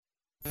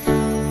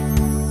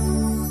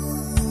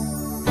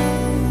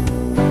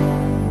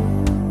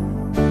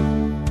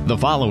The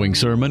following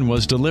sermon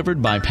was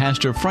delivered by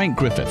Pastor Frank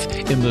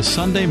Griffith in the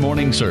Sunday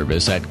morning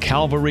service at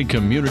Calvary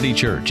Community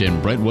Church in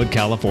Brentwood,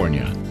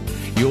 California.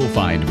 You'll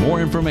find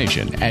more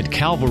information at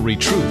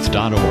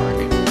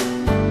calvarytruth.org.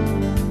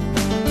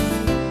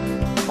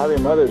 Happy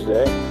Mother's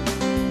Day.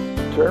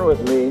 Turn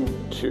with me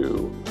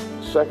to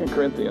 2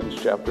 Corinthians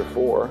chapter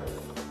 4.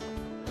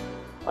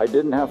 I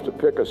didn't have to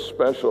pick a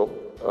special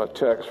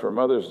text for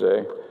Mother's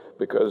Day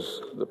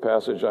because the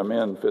passage I'm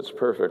in fits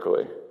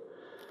perfectly.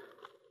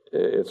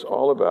 It's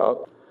all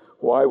about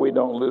why we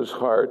don't lose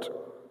heart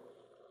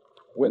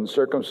when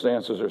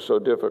circumstances are so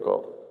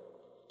difficult.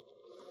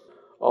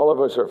 All of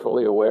us are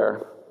fully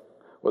aware,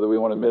 whether we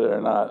want to admit it or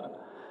not,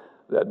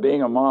 that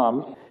being a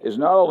mom is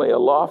not only a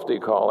lofty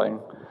calling,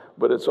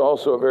 but it's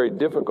also a very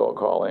difficult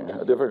calling,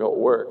 a difficult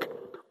work.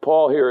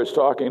 Paul here is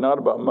talking not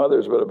about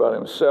mothers, but about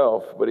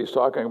himself, but he's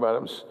talking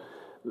about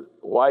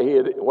why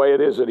it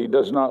is that he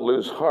does not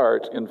lose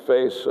heart in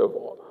face of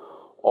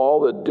all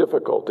the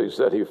difficulties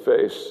that he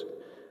faced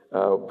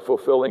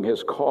fulfilling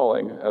his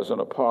calling as an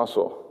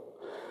apostle.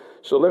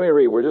 So let me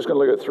read. We're just going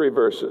to look at 3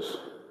 verses.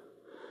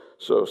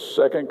 So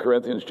 2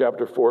 Corinthians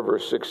chapter 4,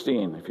 verse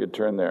 16, if you'd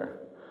turn there.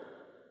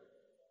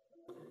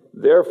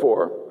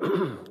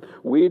 Therefore,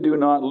 we do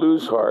not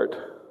lose heart,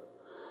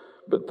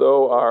 but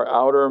though our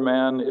outer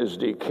man is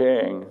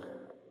decaying,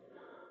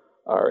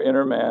 our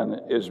inner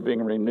man is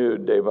being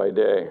renewed day by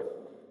day.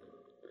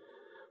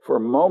 For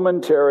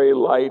momentary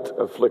light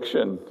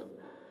affliction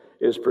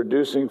is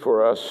producing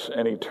for us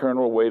an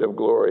eternal weight of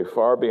glory,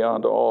 far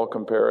beyond all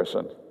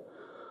comparison.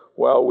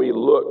 While we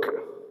look,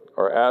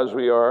 or as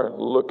we are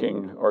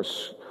looking, or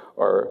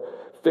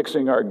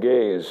fixing our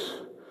gaze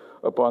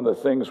upon the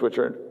things which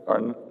are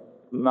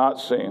not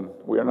seen.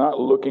 We are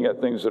not looking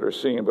at things that are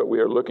seen, but we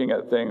are gazing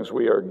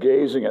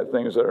at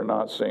things that are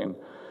not seen.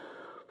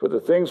 For the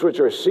things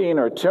which are seen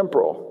are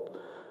temporal,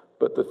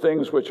 but the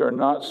things which are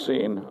not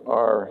seen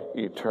are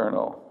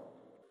eternal.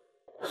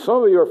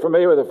 Some of you are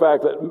familiar with the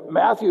fact that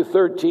Matthew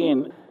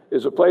 13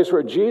 is a place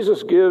where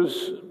Jesus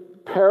gives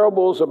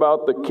parables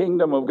about the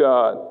kingdom of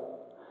God.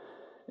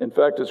 In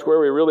fact, it's where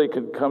we really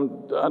can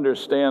come to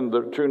understand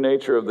the true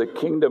nature of the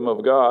kingdom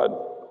of God.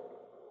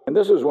 And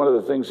this is one of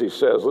the things he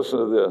says. Listen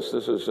to this.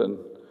 This is in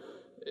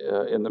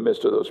the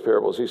midst of those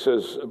parables. He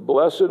says,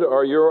 "Blessed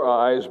are your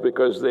eyes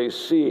because they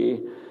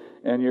see,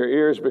 and your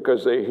ears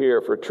because they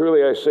hear. For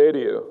truly I say to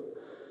you,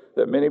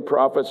 that many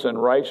prophets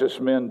and righteous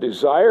men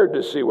desired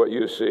to see what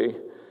you see,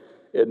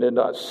 and did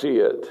not see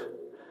it."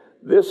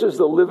 This is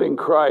the living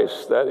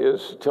Christ that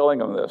is telling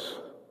them this.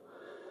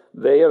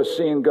 They have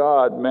seen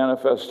God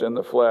manifest in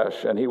the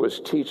flesh, and he was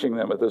teaching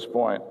them at this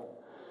point.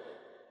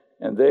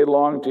 And they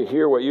longed to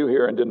hear what you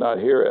hear and did not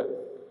hear it.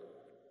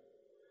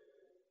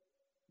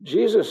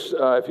 Jesus,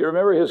 if you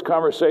remember his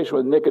conversation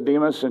with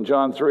Nicodemus in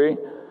John 3,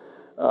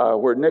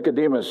 where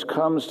Nicodemus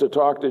comes to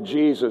talk to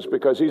Jesus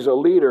because he's a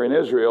leader in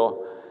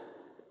Israel,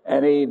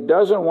 and he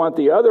doesn't want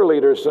the other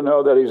leaders to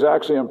know that he's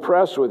actually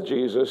impressed with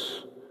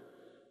Jesus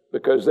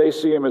because they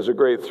see him as a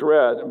great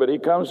threat. But he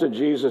comes to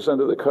Jesus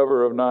under the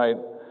cover of night,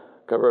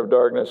 cover of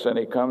darkness, and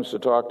he comes to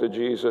talk to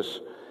Jesus.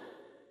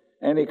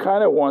 And he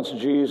kind of wants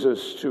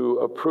Jesus to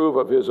approve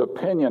of his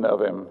opinion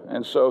of him.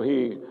 And so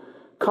he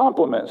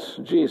compliments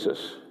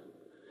Jesus.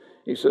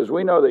 He says,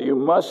 "We know that you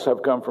must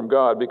have come from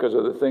God because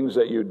of the things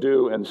that you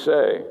do and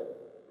say."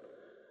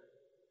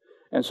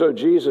 And so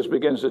Jesus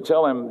begins to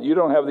tell him, you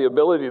don't have the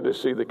ability to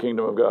see the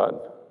kingdom of God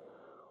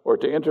or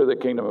to enter the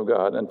kingdom of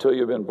God until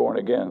you've been born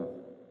again.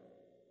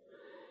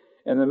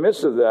 In the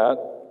midst of that,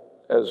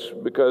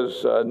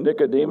 because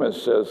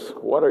Nicodemus says,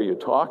 "What are you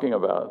talking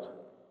about?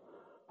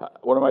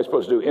 What am I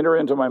supposed to do? Enter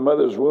into my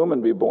mother's womb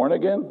and be born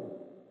again?"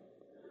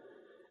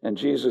 And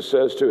Jesus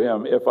says to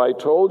him, "If I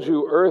told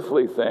you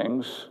earthly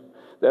things,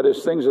 that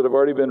is, things that have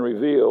already been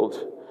revealed,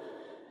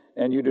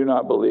 and you do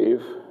not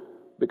believe,"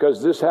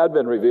 because this had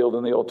been revealed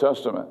in the Old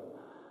Testament,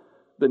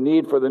 the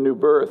need for the new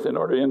birth in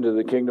order into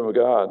the kingdom of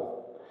God.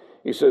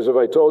 He says, "If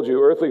I told you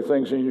earthly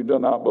things and you do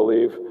not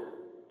believe,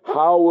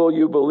 how will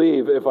you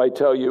believe if I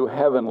tell you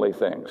heavenly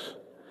things?"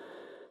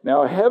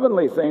 Now,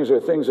 heavenly things are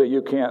things that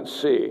you can't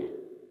see.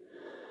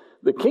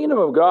 The kingdom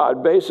of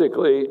God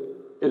basically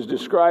is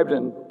described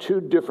in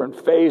 2 different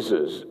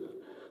phases.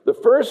 The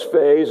first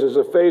phase is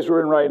the phase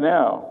we're in right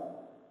now.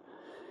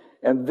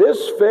 And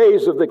this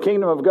phase of the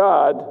kingdom of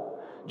God,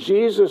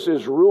 Jesus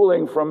is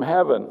ruling from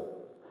heaven,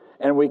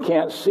 and we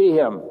can't see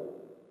him.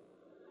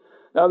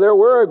 Now, there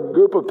were a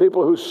group of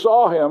people who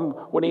saw him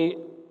when he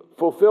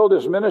fulfilled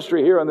his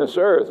ministry here on this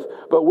earth,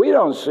 but we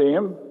don't see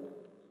him.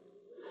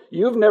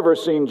 You've never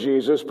seen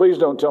Jesus. Please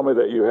don't tell me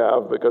that you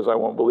have, because I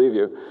won't believe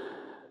you.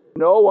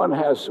 No one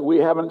has. We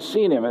haven't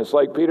seen him. It's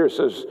like Peter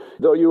says,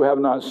 though you have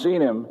not seen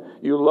him,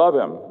 you love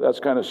him. That's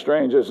kind of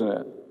strange, isn't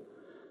it?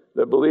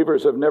 That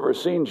believers have never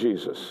seen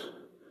Jesus,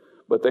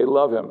 but they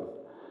love him.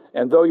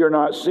 And though you're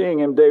not seeing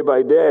him day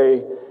by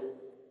day,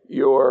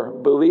 you're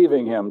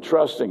believing him,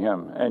 trusting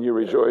him, and you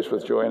rejoice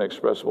with joy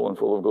inexpressible and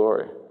full of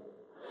glory.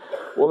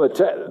 Well,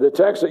 the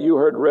text that you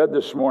heard read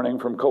this morning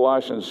from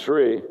Colossians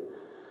 3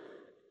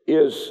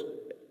 is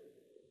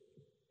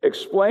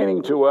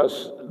explaining to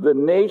us the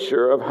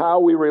nature of how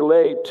we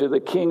relate to the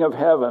King of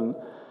Heaven.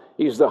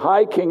 He's the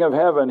high King of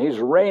Heaven. He's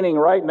reigning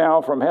right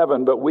now from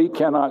heaven, but we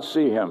cannot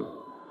see him.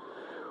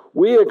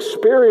 We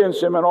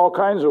experience him in all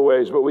kinds of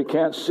ways, but we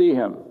can't see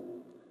him.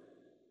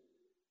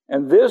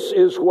 And this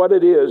is what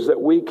it is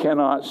that we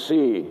cannot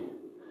see,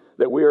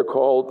 that we are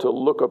called to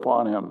look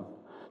upon him,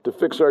 to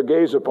fix our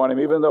gaze upon him,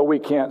 even though we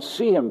can't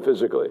see him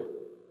physically.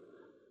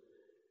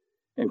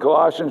 In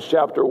Colossians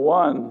chapter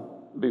 1,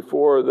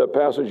 before the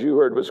passage you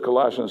heard was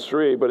Colossians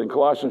 3, but in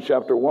Colossians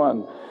chapter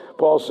 1,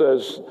 Paul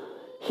says,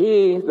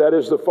 He, that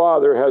is the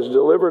Father, has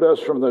delivered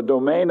us from the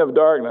domain of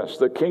darkness,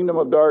 the kingdom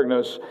of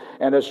darkness,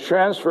 and has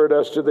transferred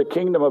us to the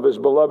kingdom of his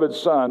beloved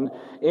Son,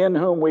 in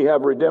whom we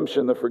have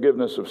redemption, the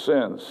forgiveness of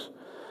sins.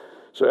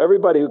 So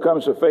everybody who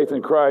comes to faith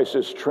in Christ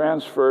is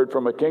transferred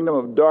from a kingdom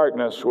of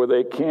darkness where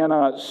they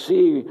cannot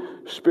see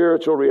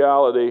spiritual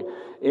reality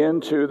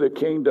into the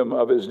kingdom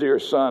of his dear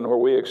Son, where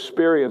we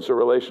experience a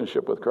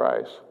relationship with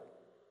Christ.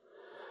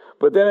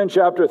 But then in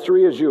chapter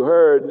 3, as you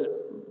heard,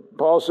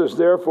 Paul says,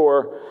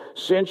 therefore,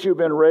 since you've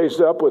been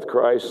raised up with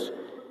Christ,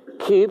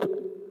 keep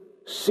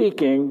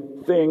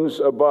seeking things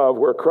above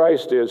where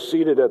Christ is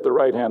seated at the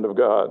right hand of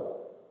God.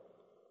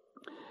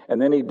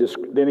 And then he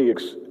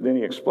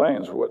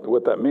explains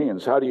what that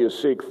means. How do you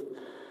seek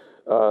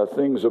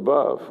things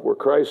above where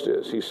Christ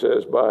is? He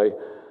says, by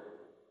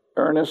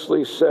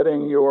earnestly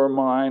setting your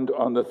mind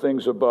on the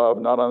things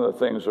above, not on the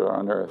things that are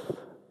on earth.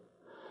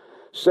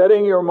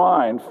 Setting your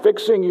mind,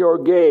 fixing your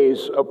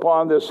gaze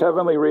upon this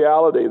heavenly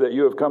reality that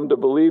you have come to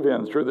believe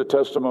in through the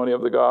testimony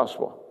of the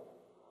gospel.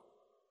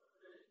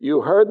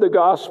 You heard the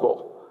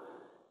gospel.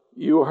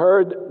 You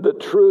heard the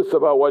truth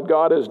about what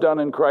God has done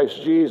in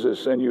Christ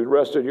Jesus, and you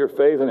rested your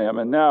faith in him.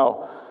 And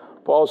now,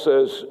 Paul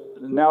says,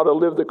 now to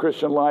live the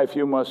Christian life,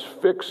 you must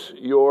fix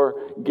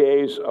your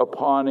gaze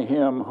upon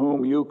him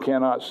whom you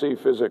cannot see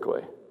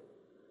physically.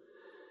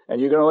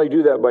 And you can only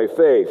do that by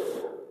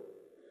faith.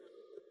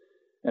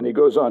 And he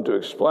goes on to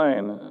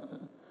explain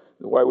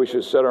why we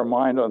should set our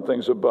mind on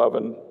things above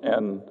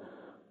and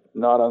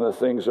not on the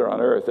things that are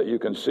on earth that you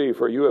can see.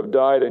 For you have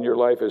died and your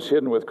life is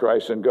hidden with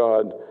Christ in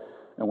God.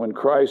 And when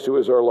Christ, who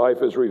is our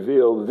life, is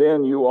revealed,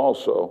 then you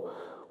also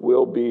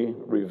will be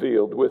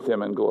revealed with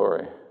him in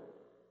glory.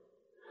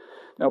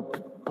 Now,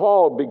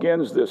 Paul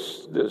begins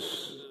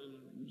this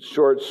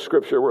short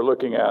scripture we're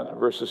looking at,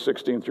 verses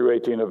 16 through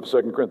 18 of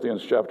 2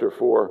 Corinthians chapter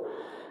 4.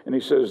 And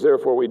he says,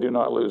 therefore we do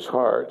not lose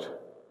heart.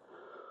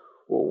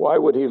 Well, why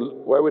would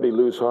he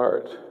lose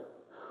heart?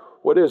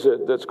 What is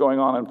it that's going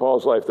on in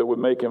Paul's life that would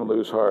make him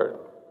lose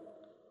heart?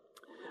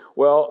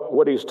 Well,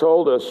 what he's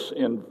told us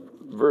in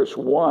verse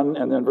 1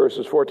 and then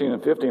verses 14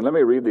 and 15, let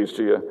me read these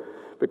to you,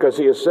 because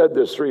he has said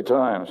this 3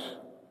 times.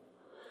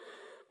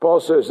 Paul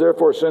says,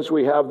 therefore, since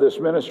we have this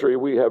ministry,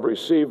 we have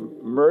received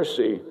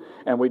mercy,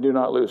 and we do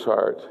not lose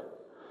heart.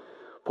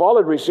 Paul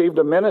had received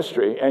a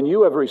ministry, and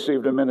you have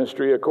received a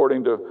ministry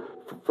according to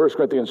 1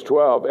 Corinthians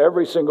 12.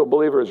 Every single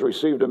believer has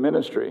received a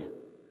ministry.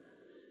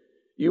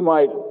 You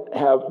might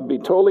be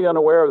totally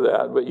unaware of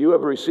that, but you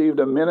have received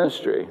a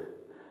ministry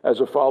as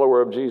a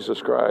follower of Jesus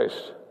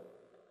Christ.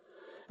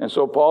 And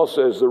so Paul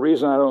says, the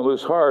reason I don't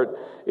lose heart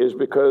is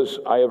because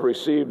I have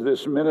received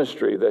this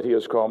ministry that he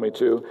has called me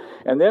to.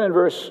 And then in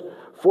verse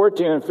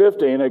 14 and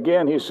 15,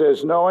 again, he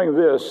says, knowing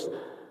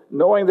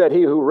that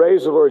he who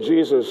raised the Lord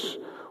Jesus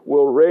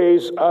will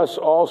raise us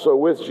also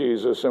with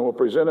Jesus and will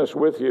present us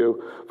with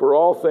you, for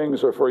all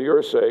things are for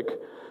your sake,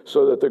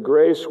 so that the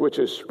grace which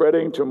is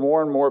spreading to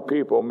more and more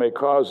people may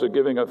cause the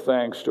giving of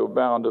thanks to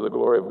abound to the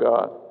glory of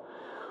God.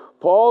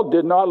 Paul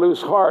did not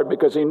lose heart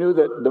because he knew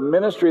that the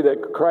ministry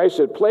that Christ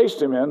had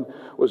placed him in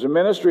was a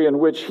ministry in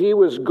which he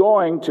was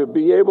going to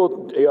be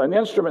an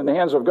instrument in the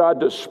hands of God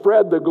to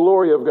spread the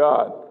glory of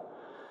God.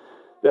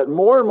 That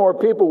more and more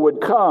people would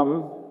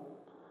come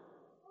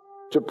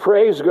to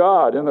praise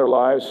God in their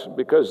lives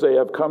because they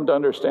have come to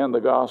understand the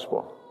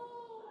gospel.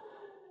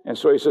 And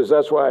so he says,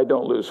 that's why I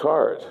don't lose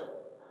heart.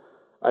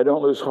 I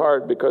don't lose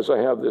heart because I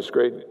have this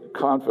great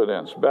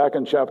confidence. Back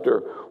in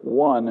chapter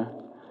 1,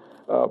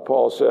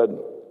 Paul said,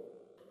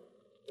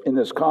 in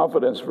this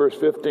confidence, verse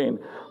 15,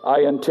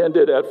 I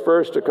intended at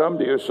first to come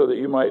to you so that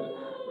you might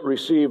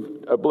receive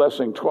a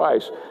blessing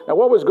twice. Now,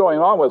 what was going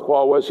on with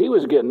Paul was he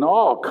was getting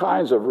all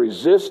kinds of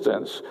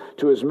resistance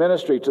to his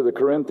ministry to the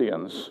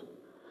Corinthians.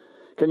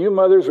 Can you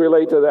mothers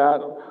relate to that?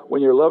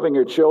 When you're loving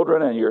your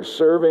children and you're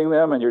serving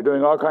them and you're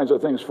doing all kinds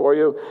of things for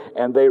you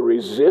and they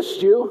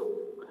resist you?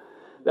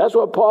 That's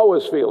what Paul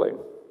was feeling.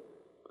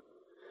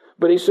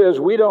 But he says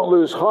we don't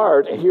lose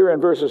heart. Here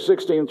in verses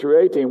 16 through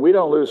 18, we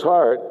don't lose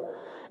heart.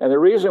 And the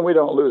reason we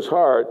don't lose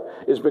heart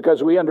is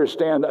because we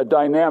understand a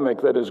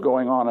dynamic that is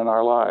going on in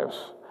our lives.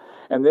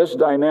 And this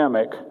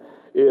dynamic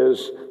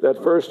is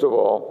that, first of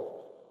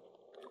all,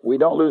 we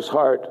don't lose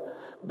heart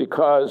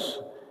because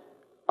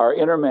our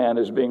inner man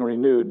is being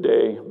renewed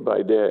day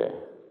by day.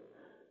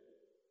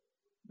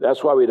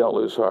 That's why we don't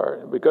lose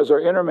heart, because our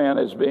inner man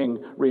is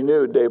being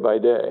renewed day by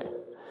day.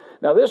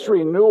 Now, this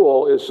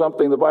renewal is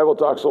something the Bible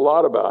talks a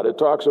lot about. It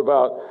talks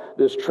about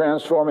this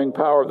transforming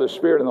power of the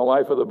Spirit in the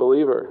life of the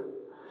believer.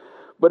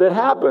 But it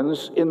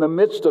happens in the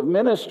midst of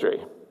ministry.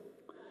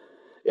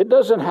 It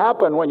doesn't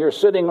happen when you're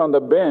sitting on the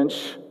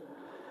bench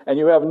and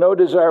you have no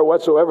desire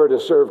whatsoever to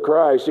serve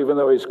Christ, even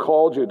though He's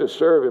called you to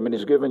serve Him and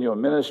He's given you a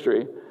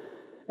ministry,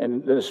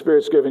 and the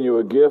Spirit's given you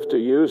a gift to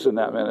use in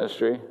that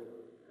ministry.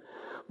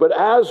 But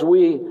as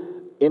we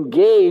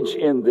engage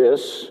in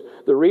this,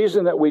 the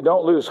reason that we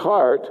don't lose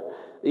heart,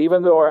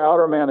 even though our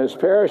outer man is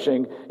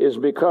perishing, is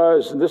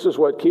because, and this is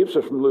what keeps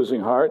us from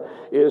losing heart,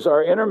 is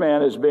our inner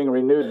man is being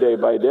renewed day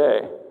by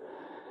day.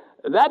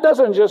 That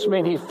doesn't just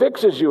mean He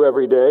fixes you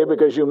every day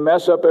because you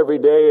mess up every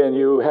day and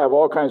you have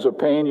all kinds of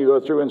pain you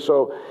go through, and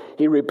so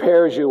He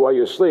repairs you while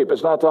you sleep.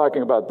 It's not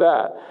talking about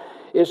that.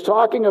 It's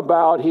talking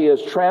about He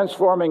is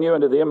transforming you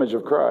into the image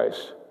of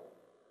Christ.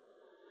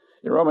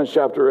 In Romans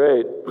chapter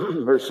 8,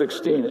 verse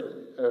 16,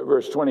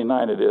 verse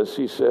 29 it is,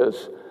 He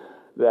says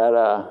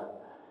that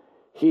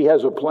He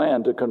has a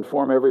plan to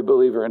conform every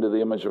believer into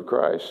the image of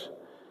Christ,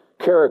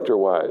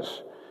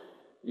 character-wise.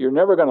 You're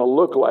never going to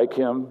look like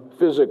Him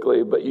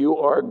physically, but you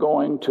are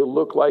going to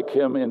look like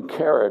Him in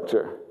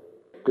character,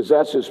 because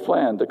that's His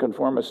plan, to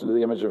conform us into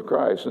the image of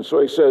Christ. And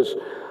so He says,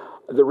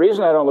 the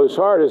reason I don't lose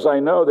heart is I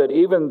know that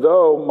even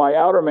though my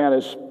outer man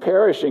is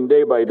perishing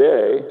day by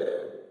day,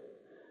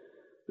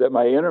 that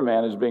my inner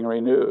man is being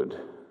renewed.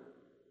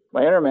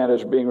 My inner man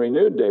is being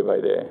renewed day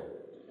by day.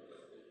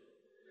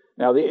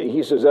 Now,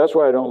 he says, that's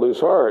why I don't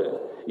lose heart.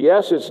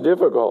 Yes, it's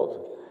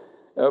difficult.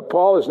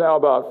 Paul is now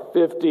about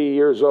 50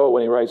 years old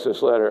when he writes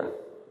this letter.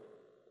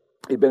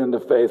 He'd been in the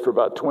faith for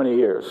about 20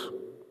 years.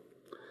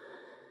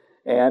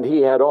 And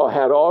he had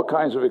all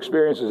kinds of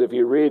experiences. If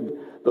you read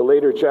the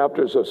later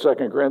chapters of 2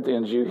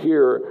 Corinthians, you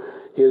hear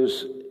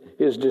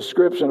his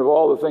description of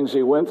all the things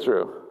he went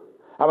through.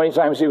 How many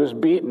times he was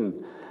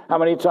beaten. How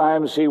many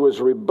times he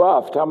was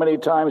rebuffed. How many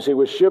times he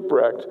was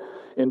shipwrecked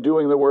in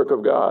doing the work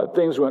of God.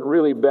 Things went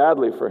really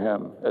badly for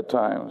him at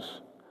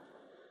times.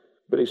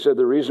 But he said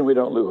the reason we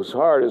don't lose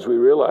heart is we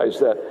realize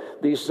that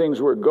these things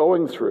we're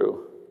going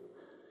through,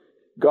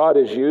 God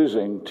is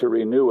using to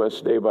renew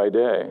us day by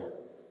day.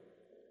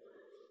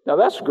 Now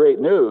that's great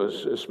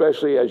news,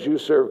 especially as you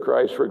serve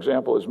Christ, for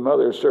example, as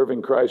mothers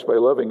serving Christ by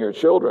loving your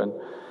children,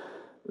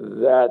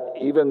 that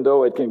even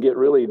though it can get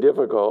really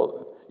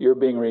difficult, you're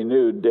being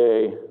renewed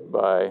day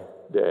by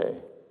day.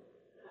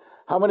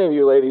 How many of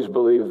you ladies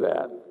believe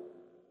that?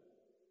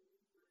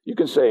 You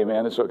can say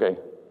amen, it's okay.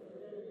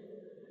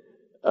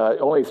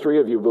 Only 3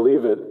 of you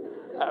believe it.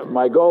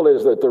 My goal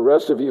is that the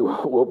rest of you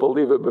will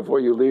believe it before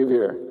you leave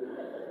here.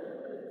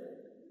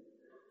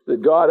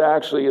 That God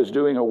actually is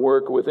doing a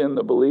work within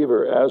the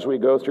believer as we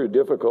go through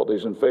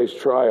difficulties and face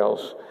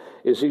trials,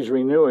 is He's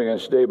renewing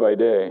us day by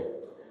day.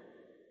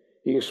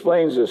 He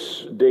explains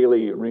this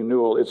daily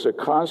renewal. It's a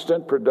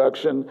constant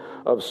production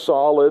of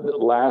solid,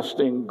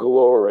 lasting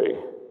glory.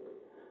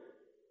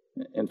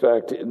 In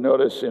fact,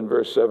 notice in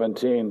verse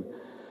 17,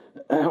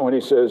 when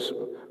he says,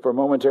 for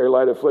momentary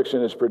light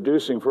affliction is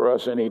producing for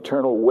us an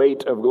eternal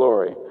weight of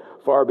glory,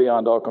 far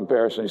beyond all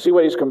comparison. You see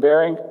what he's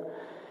comparing?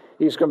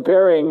 He's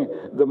comparing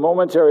the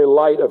momentary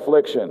light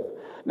affliction.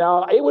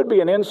 Now, it would be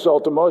an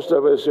insult to most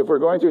of us if we're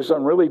going through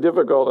something really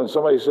difficult and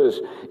somebody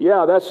says,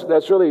 yeah,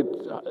 that's really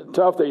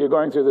tough that you're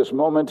going through this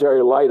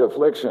momentary light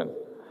affliction.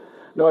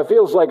 No, it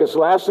feels like it's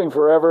lasting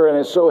forever and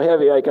it's so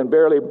heavy I can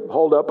barely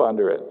hold up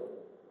under it.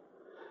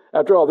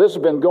 After all, this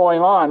has been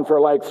going on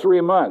for like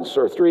 3 months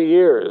or 3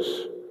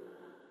 years.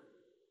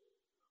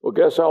 Well,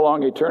 guess how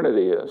long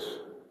eternity is?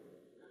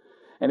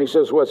 And he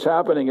says what's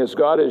happening is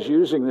God is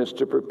using this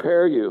to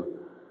prepare you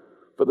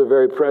for the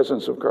very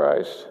presence of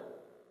Christ.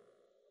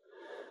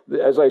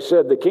 As I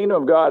said, the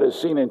kingdom of God is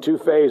seen in 2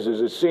 phases.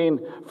 It's seen,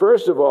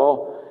 first of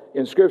all,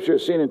 in Scripture,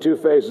 it's seen in 2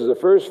 phases. The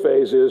first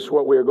phase is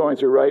what we are going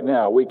through right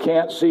now. We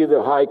can't see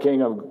the high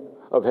king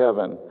of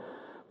heaven,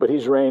 but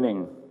He's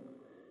reigning.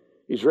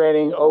 He's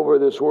reigning over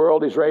this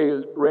world. He's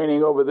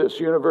reigning over this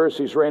universe.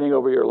 He's reigning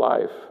over your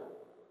life.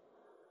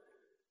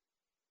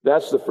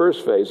 That's the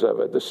first phase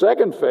of it. The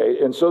second phase,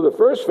 and so the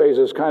first phase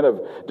is kind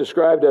of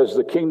described as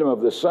the kingdom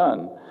of the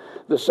Son.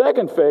 The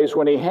second phase,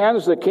 when He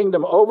hands the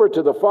kingdom over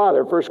to the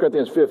Father, 1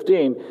 Corinthians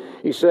 15,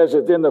 He says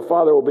that then the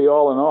Father will be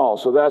all in all.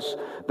 So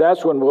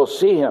that's when we'll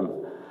see Him.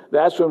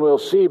 That's when we'll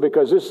see,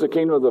 because this is the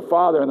kingdom of the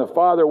Father, and the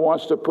Father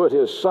wants to put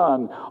His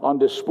Son on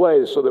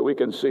display so that we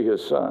can see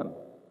His Son.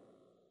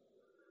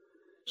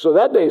 So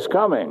that day's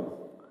coming.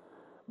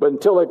 But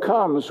until it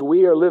comes,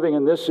 we are living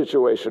in this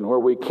situation where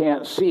we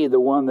can't see the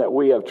one that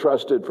we have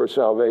trusted for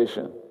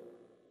salvation.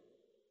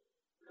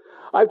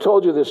 I've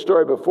told you this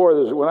story before.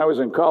 When I was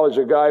in college,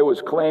 a guy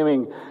was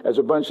claiming, as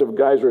a bunch of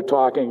guys were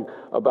talking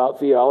about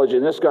theology,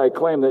 and this guy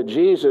claimed that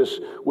Jesus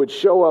would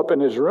show up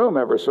in his room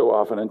ever so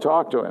often and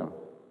talk to him.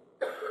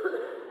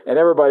 And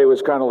everybody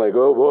was kind of like,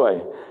 oh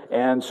boy.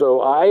 And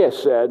so I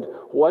said,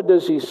 what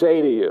does He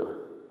say to you?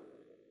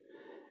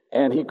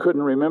 And he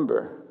couldn't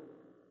remember.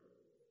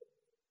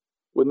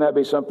 Wouldn't that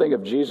be something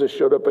if Jesus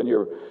showed up in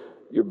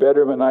your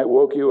bedroom at night,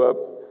 woke you up,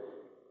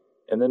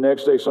 and the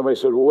next day somebody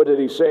said, well, what did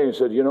He say? And he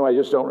said, I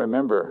just don't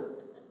remember.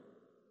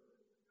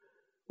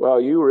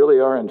 Well, you really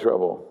are in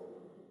trouble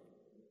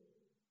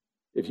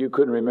if you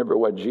couldn't remember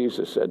what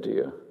Jesus said to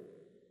you?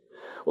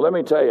 Well, let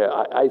me tell you,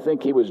 I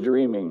think he was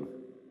dreaming,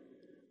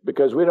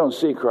 because we don't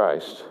see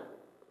Christ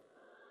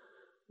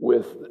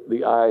with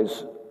the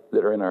eyes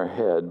that are in our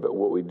head, but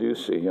what we do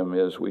see him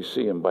is we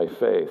see him by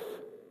faith.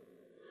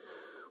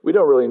 We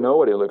don't really know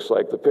what he looks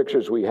like. The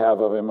pictures we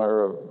have of him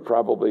are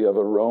probably of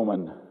a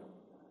Roman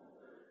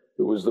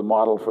who was the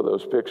model for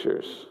those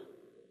pictures.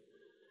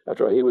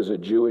 After all, he was a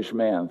Jewish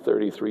man,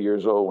 33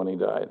 years old when he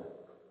died.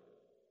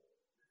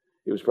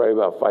 He was probably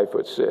about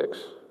 5'6".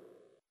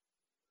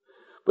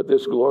 But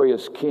this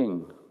glorious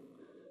King,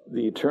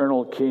 the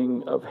eternal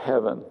King of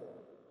heaven,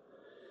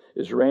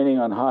 is reigning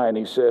on high, and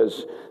he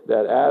says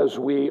that as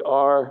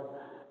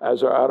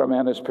our outer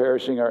man is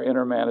perishing, our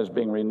inner man is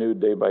being renewed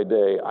day by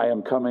day. I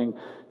am coming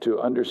to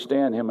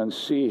understand him and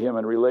see him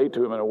and relate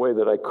to him in a way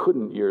that I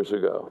couldn't years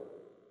ago.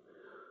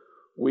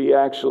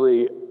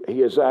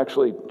 He is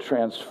actually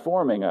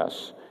transforming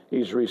us.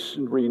 He's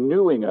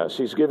renewing us.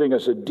 He's giving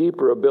us a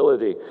deeper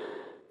ability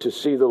to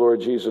see the Lord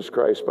Jesus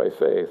Christ by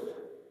faith.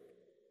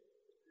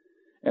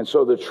 And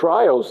so the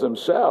trials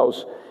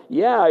themselves,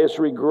 yeah, it's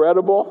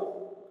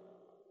regrettable,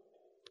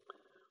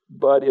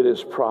 but it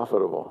is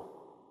profitable.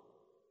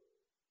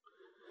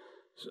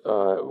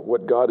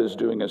 What God is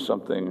doing is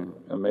something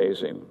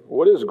amazing.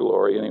 What is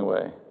glory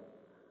anyway?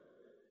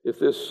 If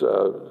this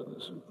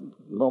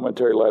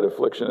momentary light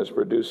affliction is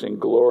producing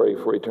glory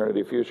for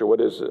eternity future,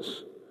 what is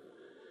this?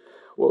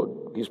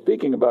 Well, he's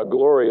speaking about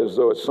glory as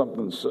though it's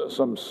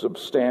some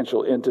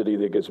substantial entity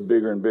that gets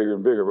bigger and bigger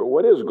and bigger. But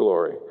what is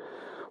glory?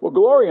 Well,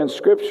 glory in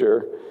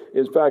Scripture,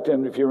 in fact,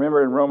 if you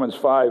remember in Romans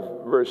 5,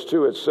 verse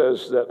 2, it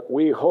says that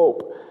we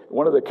hope.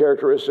 One of the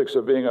characteristics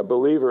of being a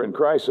believer in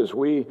Christ is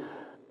we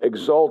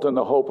exult in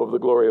the hope of the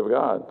glory of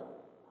God.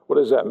 What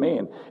does that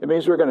mean? It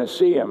means we're going to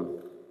see him.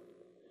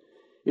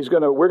 We're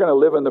going to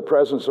live in the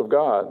presence of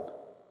God.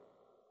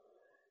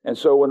 And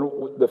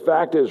so the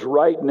fact is,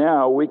 right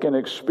now, we can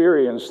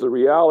experience the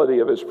reality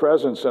of his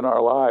presence in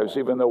our lives,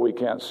 even though we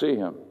can't see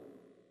him.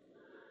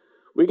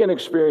 We can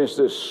experience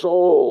this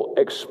soul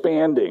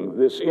expanding,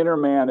 this inner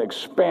man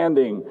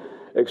expanding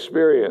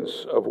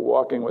experience of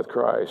walking with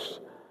Christ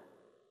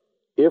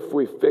if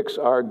we fix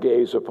our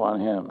gaze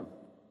upon him.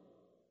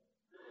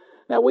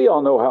 Now, we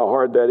all know how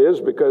hard that is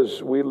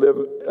because we live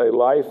a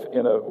life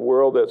in a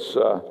world that's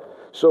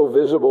so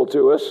visible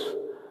to us.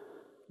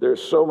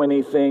 There's so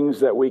many things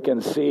that we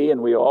can see,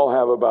 and we all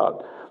have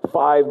about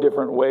 5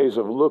 different ways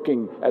of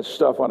looking at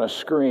stuff on a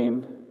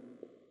screen.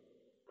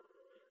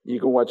 You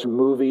can watch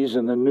movies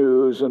and the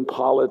news and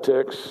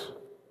politics.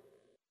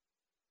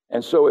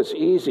 And so it's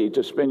easy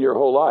to spend your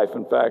whole life.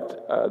 In fact,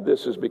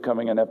 this is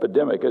becoming an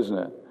epidemic, isn't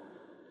it?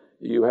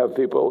 You have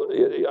people,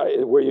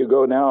 where you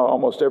go now,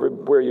 almost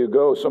everywhere you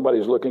go,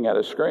 somebody's looking at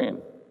a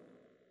screen.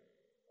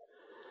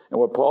 And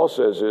what Paul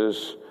says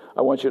is,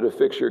 I want you to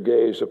fix your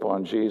gaze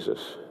upon Jesus.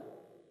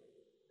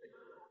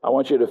 I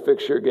want you to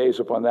fix your gaze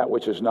upon that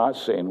which is not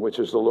seen, which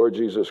is the Lord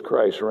Jesus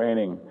Christ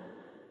reigning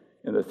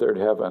in the third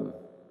heaven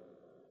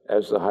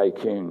as the high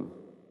king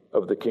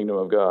of the kingdom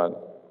of God.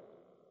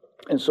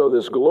 And so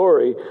this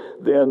glory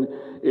then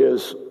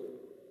is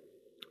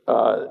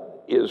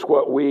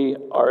what we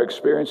are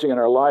experiencing in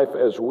our life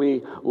as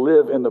we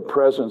live in the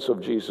presence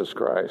of Jesus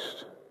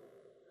Christ.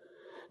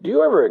 Do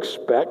you ever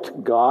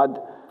expect God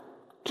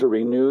to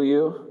renew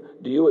you?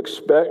 Do you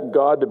expect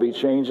God to be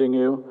changing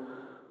you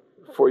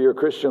for your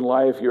Christian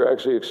life? You're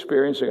actually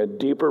experiencing a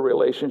deeper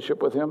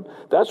relationship with him.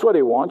 That's what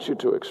he wants you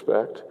to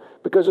expect,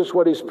 because it's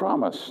what he's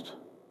promised.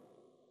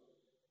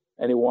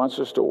 And he wants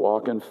us to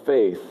walk in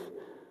faith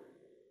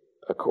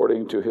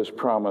according to his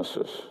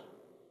promises.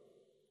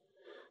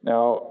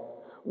 Now,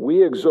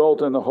 we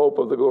exult in the hope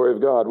of the glory of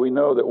God. We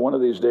know that one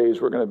of these days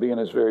we're going to be in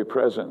his very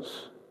presence.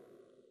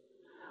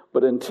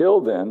 But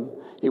until then,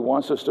 he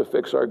wants us to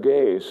fix our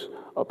gaze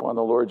upon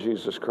the Lord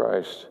Jesus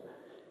Christ.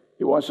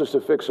 He wants us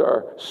to fix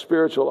our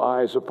spiritual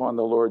eyes upon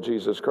the Lord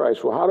Jesus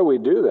Christ. Well, how do we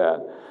do that?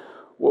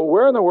 Well,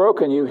 where in the world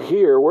can you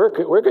hear, where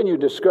can you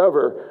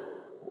discover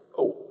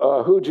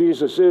who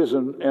Jesus is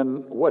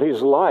and what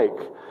he's like?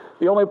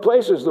 The only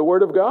place is the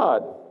Word of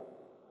God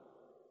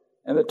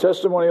and the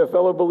testimony of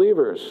fellow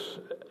believers.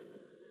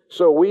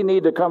 So we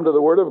need to come to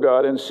the Word of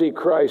God and see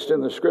Christ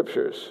in the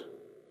Scriptures.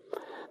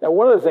 Now,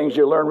 one of the things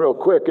you learn real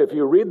quick, if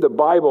you read the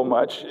Bible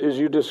much, is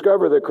you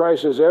discover that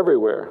Christ is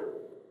everywhere.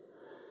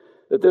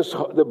 That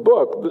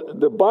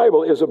the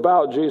Bible is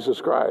about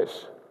Jesus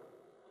Christ.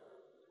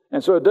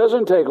 And so it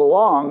doesn't take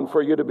long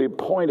for you to be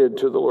pointed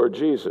to the Lord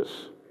Jesus.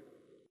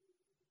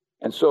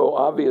 And so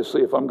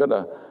obviously, if I'm going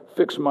to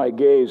fix my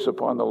gaze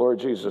upon the Lord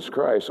Jesus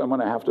Christ, I'm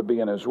going to have to be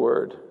in his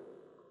Word.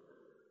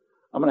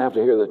 I'm going to have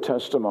to hear the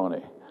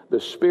testimony, the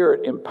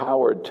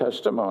Spirit-empowered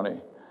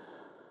testimony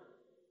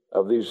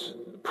of these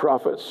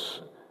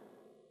prophets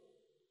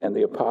and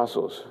the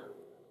apostles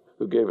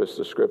who gave us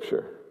the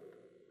Scripture.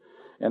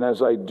 And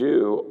as I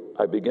do,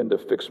 I begin to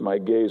fix my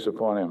gaze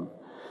upon him.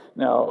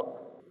 Now,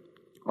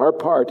 our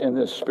part in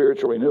this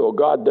spiritual renewal,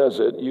 God does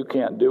it. You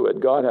can't do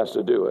it. God has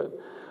to do it.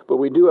 But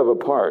we do have a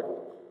part.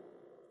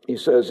 He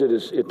says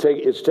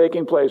it's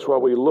taking place while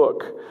we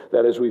look,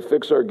 that is, we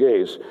fix our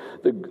gaze.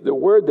 The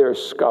word there,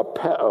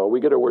 skopeo,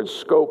 we get our word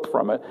scope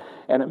from it,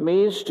 and it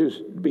means to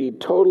be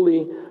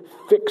totally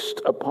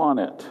fixed upon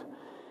it.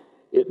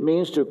 It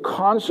means to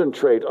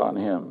concentrate on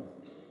him.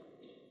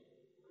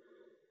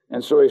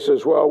 And so he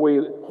says, while we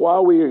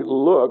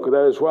look,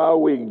 that is, while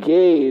we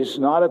gaze,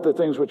 not at the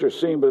things which are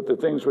seen, but at the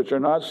things which are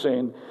not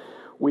seen,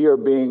 we are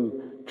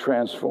being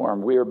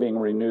transformed. We are being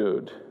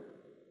renewed.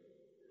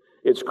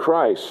 It's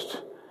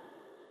Christ.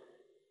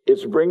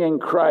 It's bringing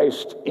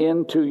Christ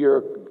into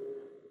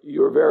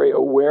your very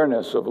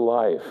awareness of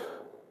life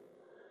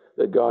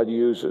that God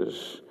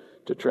uses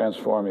to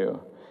transform you.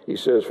 He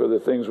says, for the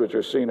things which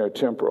are seen are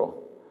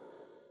temporal,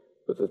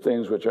 but the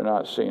things which are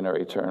not seen are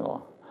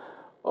eternal.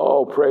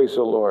 Oh, praise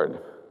the Lord.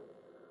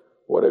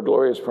 What a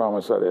glorious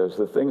promise that is.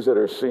 The things that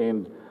are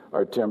seen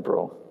are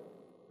temporal.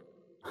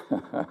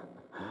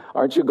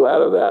 Aren't you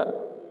glad of that?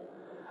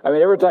 I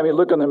mean, every time you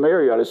look in the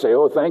mirror, you ought to say,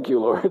 oh, thank you,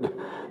 Lord.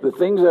 The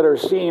things that are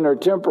seen are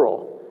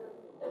temporal,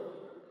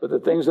 but the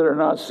things that are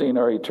not seen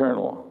are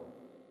eternal.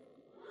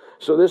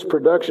 So this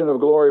production of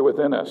glory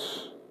within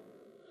us,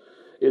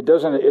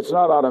 it's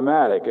not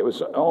automatic. It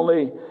is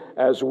only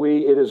as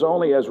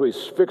we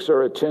fix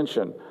our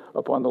attention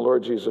upon the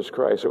Lord Jesus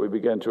Christ that we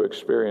begin to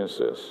experience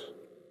this.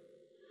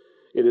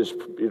 It is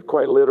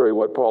quite literally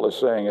what Paul is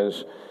saying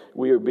is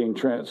we are being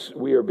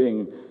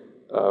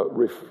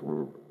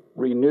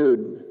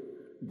renewed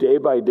day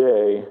by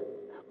day,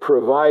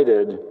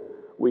 provided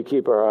we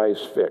keep our eyes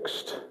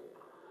fixed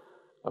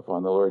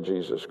upon the Lord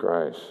Jesus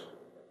Christ.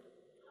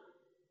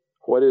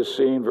 What is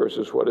seen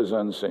versus what is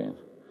unseen.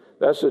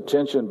 That's the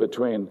tension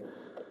between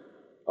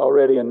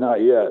already and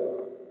not yet.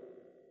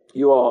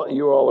 You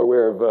all are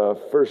aware of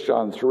 1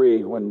 John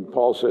 3 when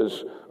Paul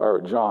says,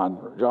 or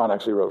John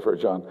actually wrote 1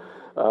 John.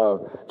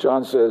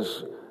 John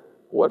says,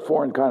 what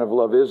foreign kind of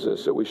love is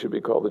this that we should be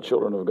called the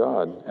children of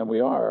God? And we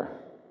are.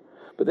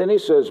 But then he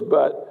says,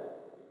 but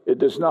it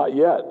does not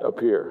yet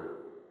appear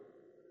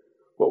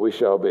what we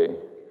shall be.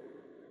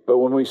 But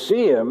when we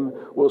see him,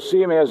 we'll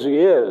see him as he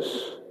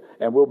is,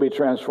 and we'll be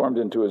transformed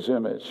into his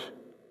image.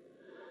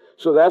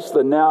 So that's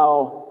the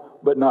now,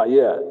 but not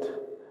yet.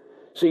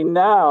 See,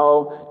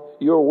 now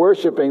you're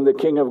worshiping the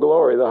King of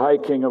Glory, the High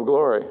King of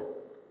Glory.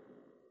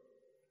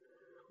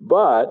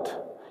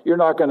 But you're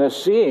not going to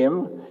see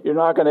him, you're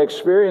not going to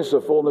experience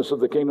the fullness of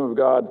the kingdom of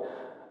God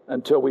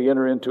until we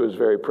enter into his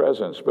very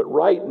presence. But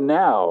right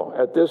now,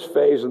 at this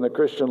phase in the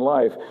Christian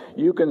life,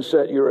 you can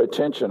set your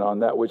attention on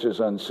that which is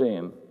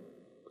unseen,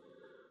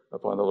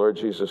 upon the Lord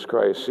Jesus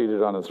Christ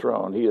seated on a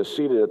throne. He is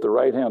seated at the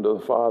right hand of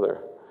the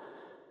Father.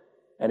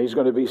 And he's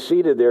going to be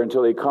seated there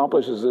until he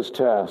accomplishes this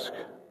task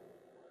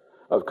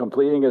of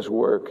completing his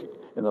work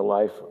in the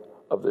life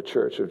of the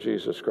church of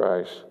Jesus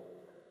Christ.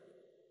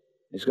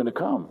 He's going to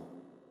come.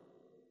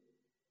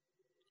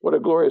 What a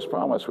glorious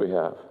promise we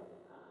have.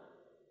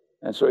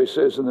 And so he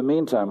says, in the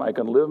meantime, I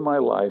can live my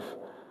life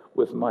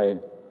with my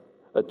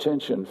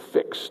attention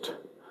fixed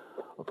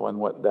upon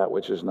that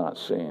which is not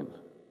seen.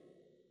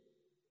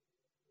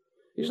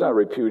 He's not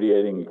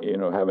repudiating,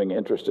 having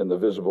interest in the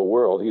visible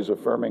world. He's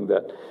affirming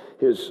that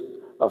his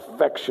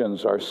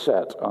affections are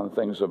set on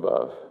things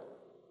above.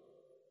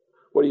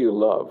 What do you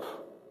love?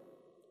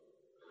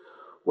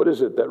 What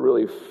is it that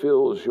really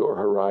fills your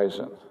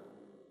horizon?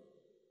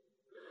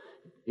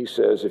 He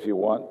says if you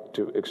want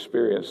to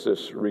experience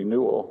this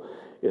renewal,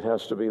 it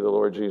has to be the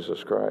Lord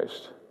Jesus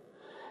Christ.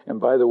 And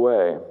by the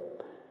way,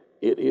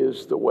 it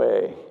is the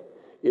way.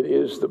 It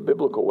is the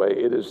biblical way.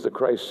 It is the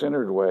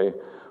Christ-centered way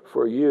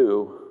for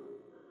you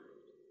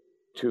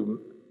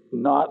to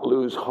not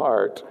lose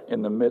heart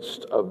in the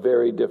midst of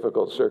very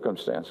difficult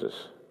circumstances.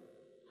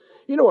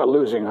 You know what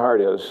losing heart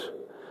is?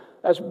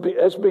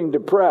 That's being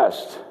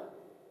depressed.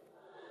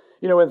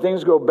 When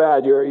things go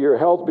bad, your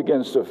health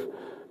begins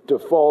to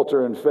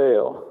falter and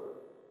fail.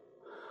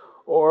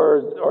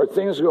 Or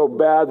things go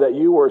bad that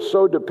you were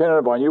so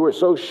dependent upon, you were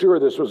so sure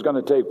this was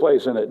going to take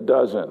place, and it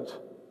doesn't.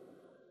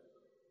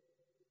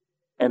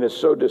 And it's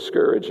so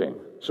discouraging.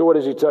 So what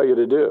does he tell you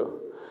to do?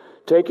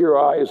 Take your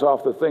eyes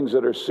off the things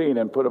that are seen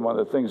and put them on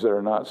the things that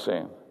are not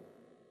seen.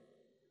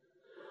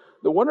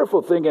 The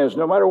wonderful thing is,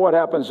 no matter what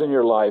happens in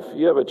your life,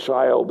 you have a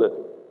child that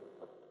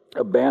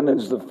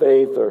abandons the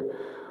faith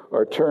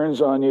or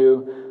turns on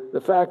you.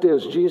 The fact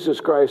is, Jesus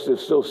Christ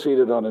is still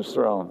seated on his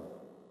throne.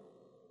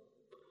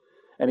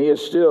 And he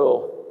is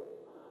still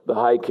the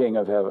high King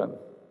of heaven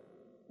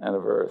and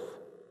of earth.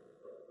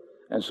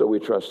 And so we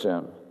trust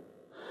him.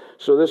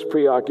 So this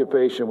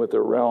preoccupation with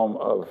the realm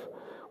of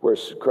where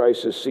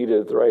Christ is seated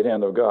at the right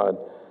hand of God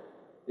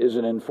is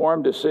an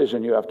informed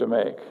decision you have to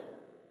make.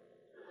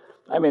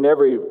 I mean,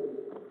 every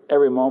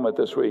moment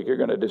this week, you're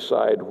going to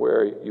decide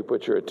where you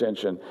put your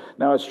attention.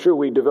 Now, it's true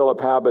we develop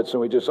habits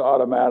and we just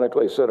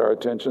automatically set our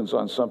attentions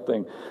on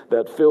something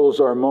that fills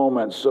our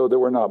moments so that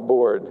we're not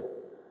bored.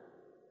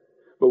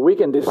 But we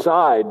can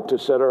decide to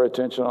set our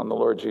attention on the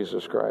Lord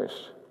Jesus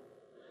Christ.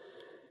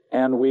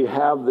 And we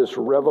have this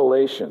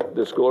revelation,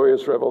 this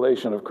glorious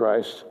revelation of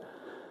Christ.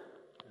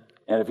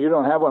 And if you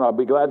don't have one, I'll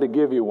be glad to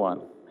give you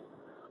one.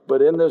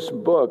 But in this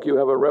book, you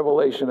have a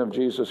revelation of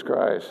Jesus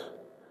Christ.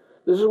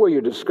 This is where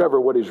you discover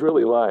what he's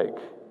really like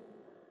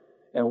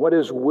and what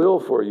his will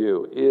for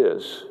you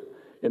is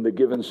in the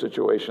given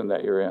situation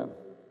that you're in.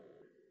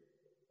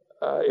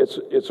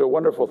 It's a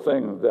wonderful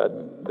thing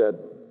that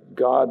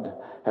God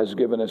has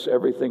given us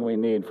everything we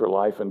need for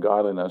life and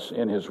godliness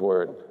in his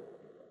word,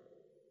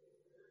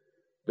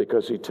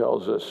 because he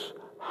tells us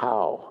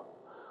how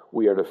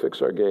we are to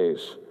fix our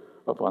gaze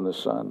upon the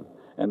Son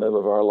and to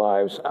live our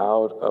lives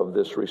out of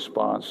this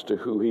response to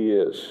who he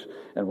is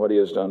and what he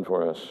has done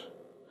for us.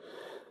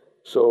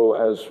 So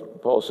as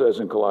Paul says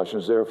in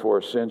Colossians,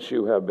 therefore, since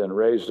you have been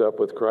raised up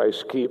with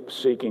Christ, keep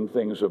seeking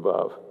things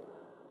above.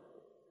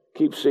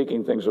 Keep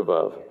seeking things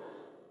above.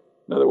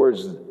 In other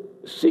words,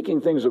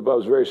 seeking things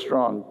above is a very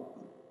strong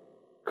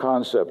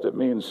concept. It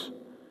means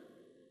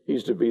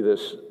he's to be the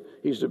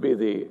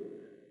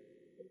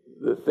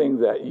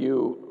thing that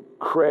you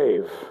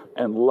crave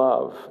and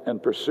love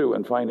and pursue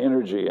and find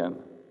energy in.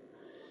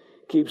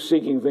 Keep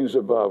seeking things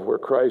above, where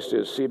Christ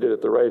is seated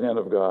at the right hand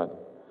of God,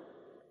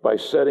 by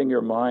setting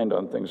your mind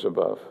on things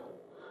above,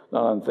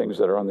 not on things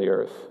that are on the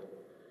earth.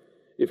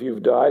 If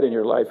you've died and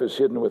your life is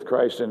hidden with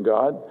Christ in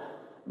God,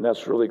 and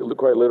that's really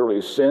quite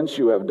literally, since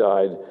you have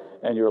died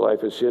and your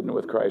life is hidden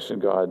with Christ in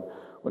God,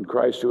 when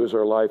Christ, who is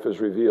our life, is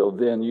revealed,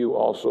 then you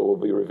also will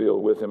be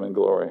revealed with him in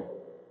glory.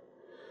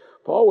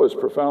 Paul was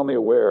profoundly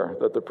aware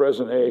that the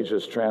present age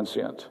is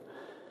transient.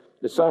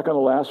 It's not going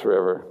to last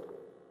forever.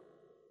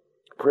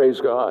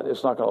 Praise God,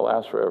 it's not going to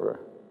last forever.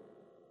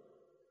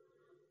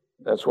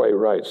 That's why he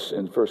writes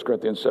in 1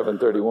 Corinthians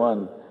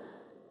 7:31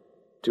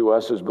 to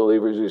us as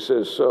believers, he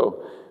says,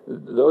 so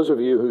those of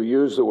you who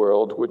use the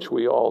world, which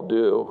we all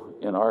do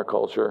in our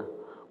culture,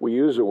 we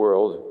use the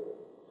world,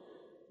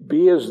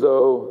 be as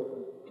though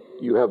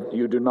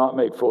you do not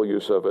make full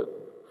use of it,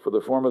 for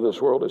the form of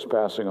this world is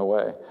passing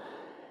away.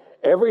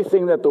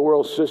 Everything that the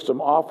world system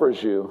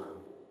offers you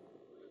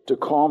to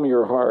calm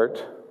your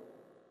heart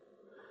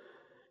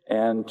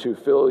and to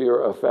fill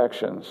your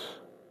affections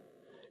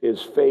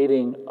is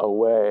fading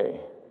away.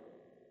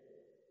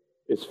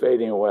 It's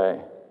fading away.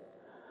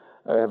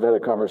 I have had a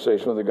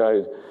conversation with a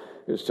guy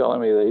who's telling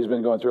me that he's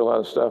been going through a lot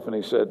of stuff, and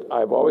he said,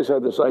 I've always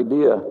had this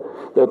idea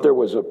that there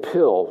was a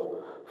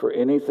pill for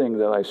anything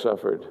that I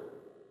suffered,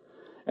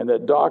 and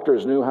that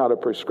doctors knew how to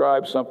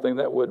prescribe something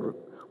that would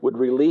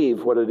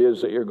relieve what it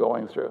is that you're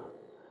going through.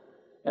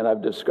 And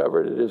I've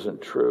discovered it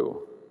isn't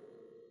true.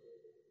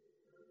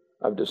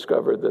 I've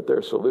discovered that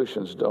their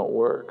solutions don't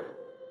work.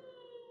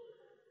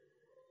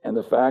 And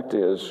the fact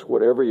is,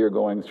 whatever you're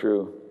going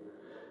through,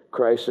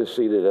 Christ is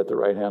seated at the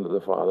right hand of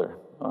the Father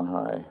on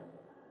high.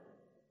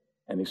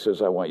 And he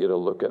says, I want you to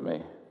look at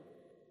me.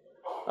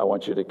 I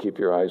want you to keep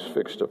your eyes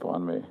fixed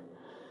upon me.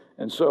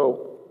 And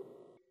so,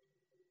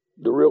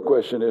 the real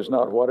question is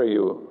not what are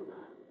you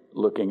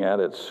looking at,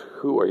 it's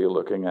who are you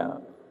looking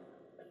at.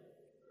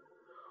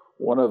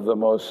 One of the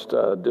most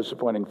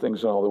disappointing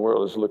things in all the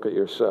world is look at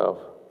yourself.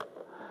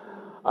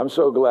 I'm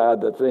so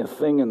glad that the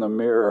thing in the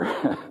mirror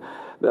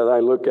that I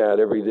look at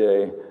every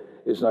day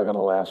is not going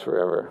to last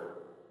forever.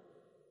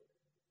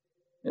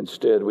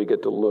 Instead, we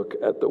get to look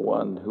at the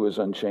one who is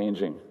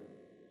unchanging,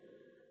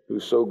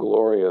 who's so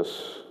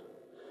glorious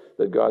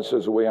that God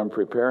says the way I'm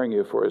preparing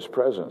you for his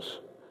presence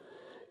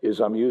is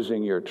I'm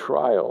using your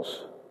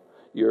trials,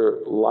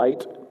 your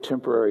light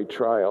temporary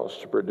trials,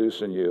 to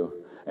produce in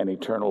you an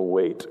eternal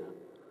weight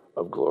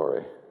of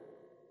glory,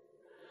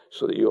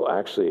 so that you'll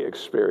actually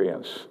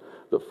experience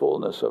the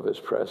fullness of his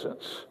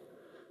presence,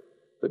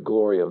 the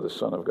glory of the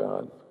Son of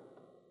God.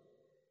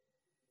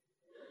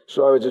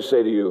 So I would just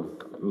say to you,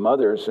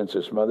 mothers, since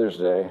it's Mother's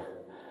Day,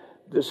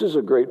 this is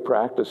a great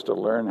practice to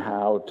learn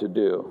how to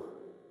do,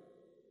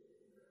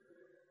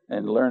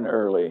 and learn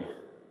early,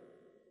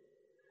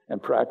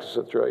 and practice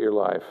it throughout your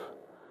life.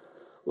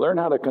 Learn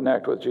how to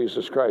connect with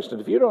Jesus Christ.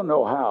 And if you don't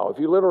know how, if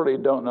you literally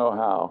don't know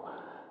how,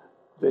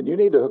 then you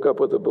need to hook up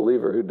with a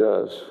believer who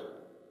does.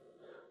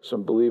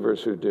 Some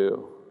believers who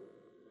do.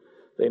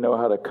 They know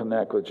how to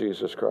connect with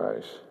Jesus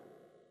Christ.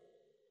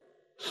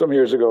 Some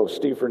years ago,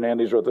 Steve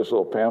Fernandes wrote this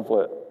little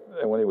pamphlet,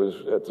 and when he was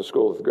at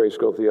the grade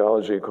school of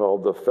theology,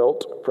 called The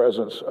Felt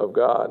Presence of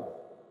God.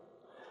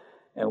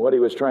 And what he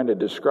was trying to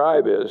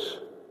describe is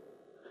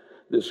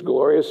this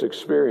glorious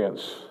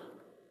experience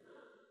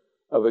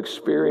of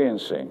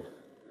experiencing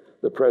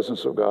the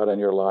presence of God in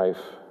your life.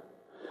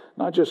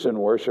 Not just in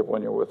worship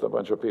when you're with a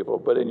bunch of people,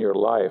 but in your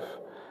life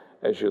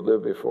as you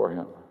live before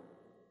him.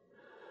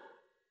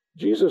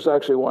 Jesus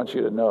actually wants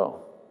you to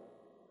know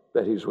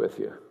that he's with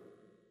you.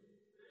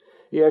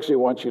 He actually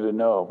wants you to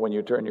know when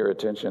you turn your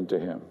attention to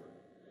him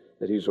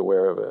that he's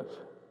aware of it.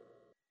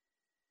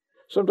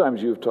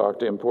 Sometimes you've talked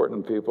to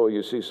important people.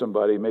 You see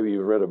somebody, maybe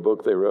you've read a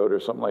book they wrote or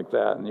something like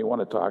that, and you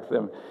want to talk to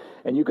them,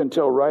 and you can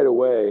tell right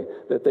away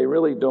that they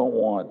really don't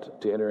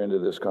want to enter into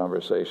this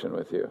conversation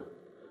with you.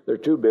 They're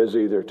too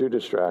busy, they're too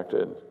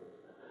distracted.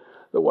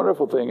 The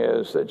wonderful thing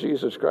is that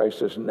Jesus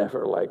Christ is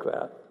never like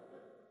that.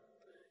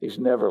 He's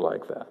never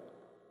like that.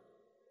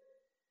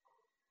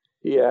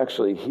 He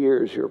actually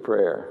hears your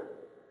prayer.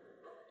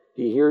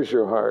 He hears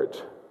your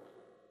heart.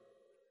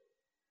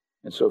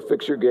 And so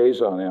fix your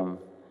gaze on him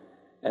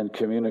and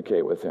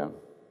communicate with him,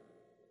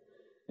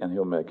 and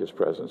he'll make his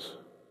presence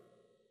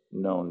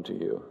known to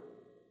you.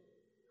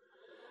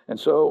 And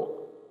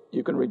so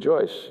you can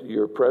rejoice.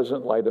 Your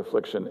present light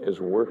affliction is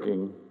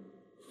working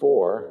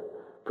for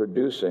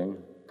producing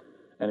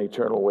an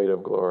eternal weight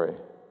of glory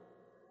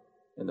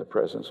in the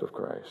presence of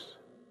Christ.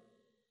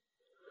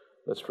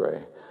 Let's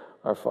pray.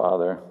 Our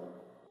Father,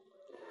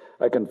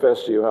 I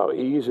confess to you how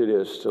easy it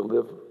is to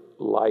live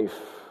life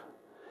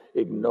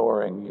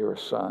ignoring your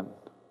Son,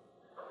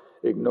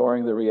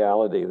 ignoring the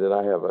reality that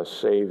I have a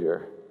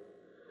Savior,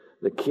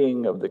 the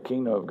King of the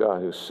kingdom of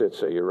God who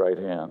sits at your right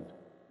hand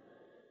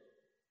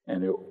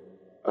and who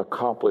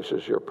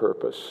accomplishes your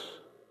purpose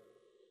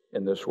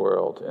in this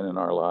world and in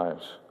our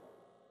lives.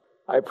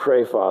 I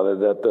pray, Father,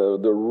 that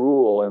the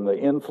rule and the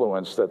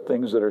influence that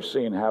things that are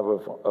seen have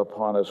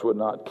upon us would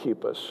not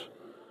keep us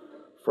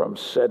from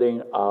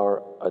setting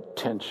our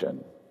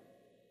attention,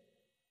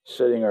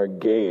 setting our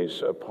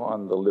gaze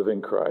upon the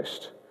living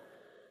Christ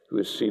who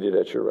is seated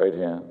at your right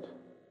hand.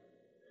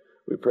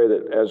 We pray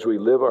that as we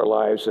live our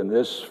lives in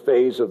this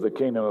phase of the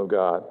kingdom of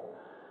God,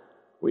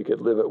 we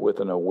could live it with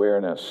an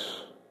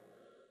awareness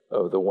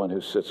of the one who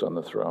sits on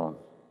the throne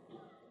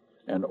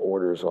and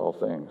orders all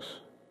things.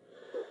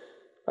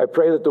 I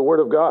pray that the Word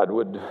of God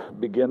would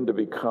begin to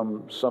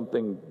become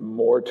something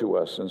more to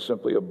us than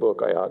simply a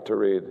book I ought to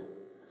read,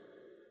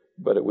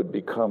 but it would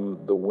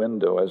become the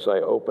window. As I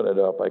open it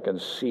up, I can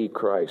see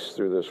Christ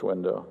through this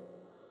window.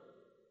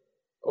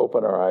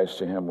 Open our eyes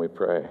to him, we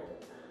pray.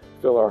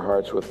 Fill our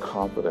hearts with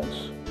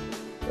confidence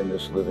in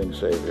this living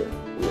Savior,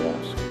 we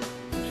ask.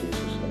 In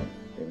Jesus' name,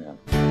 amen.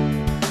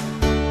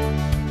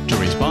 To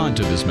respond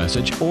to this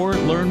message or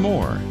learn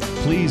more,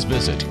 please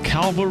visit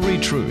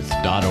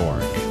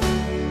calvarytruth.org.